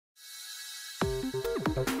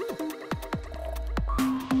How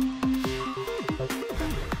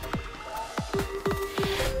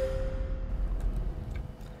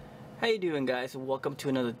you doing, guys? Welcome to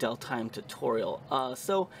another Dell Time tutorial.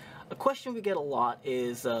 So a question we get a lot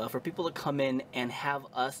is for people to come in and have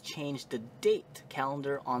us change the date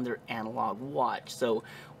calendar on their analog watch. So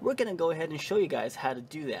we're gonna go ahead and show you guys how to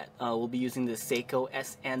do that. We'll be using the Seiko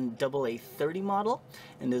SNAA30 model,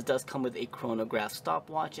 and this does come with a chronograph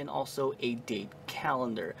stopwatch and also a date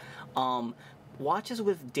calendar. Watches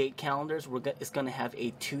with date calendars is going to have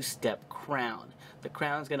a two-step crown. The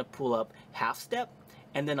crown is going to pull up half step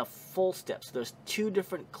and then a full step. So there's two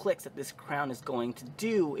different clicks that this crown is going to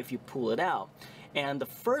do if you pull it out. And the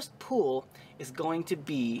first pull is going to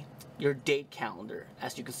be your date calendar.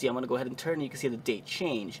 As you can see, I'm going to go ahead and turn and you can see the date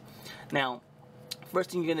change. Now, first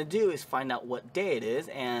thing you're going to do is find out what day it is,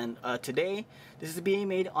 and today this is being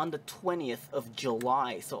made on the 20th of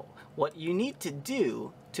July. So what you need to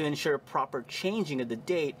do to ensure proper changing of the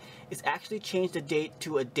date is actually change the date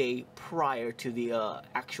to a day prior to the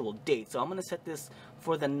actual date. So I'm going to set this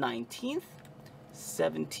for the 19th,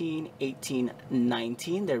 17, 18,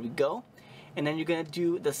 19. There we go. And then you're going to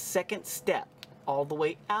do the second step all the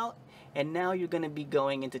way out, and now you're going to be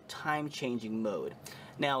going into time changing mode.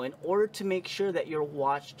 Now, in order to make sure that your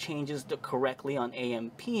watch changes correctly on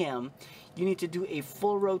AM PM, you need to do a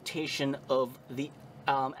full rotation of the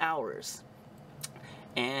hours.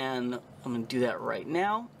 And I'm going to do that right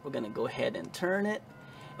now. We're going to go ahead and turn it.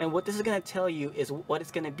 And what this is going to tell you is what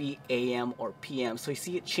it's going to be AM or PM. So you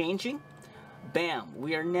see it changing? Bam!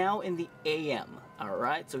 We are now in the AM.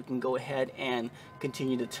 Alright, so we can go ahead and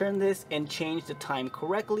continue to turn this and change the time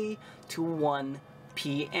correctly to 1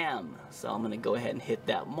 p.m. So I'm going to go ahead and hit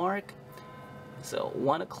that mark. So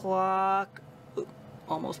 1 o'clock,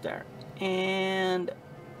 almost there, and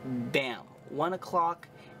bam, 1 o'clock,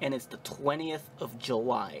 and it's the 20th of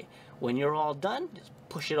July. When you're all done, just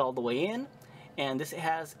push it all the way in, and this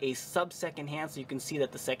has a sub-second hand, so you can see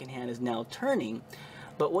that the second hand is now turning.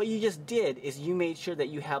 But what you just did is you made sure that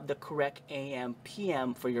you have the correct AM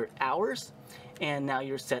PM for your hours, and now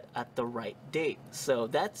you're set at the right date. So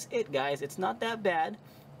that's it, guys. It's not that bad.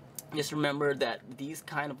 Just remember that these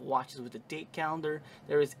kind of watches with the date calendar,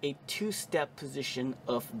 there is a two-step position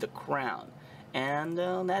of the crown, and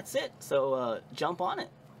that's it. So jump on it.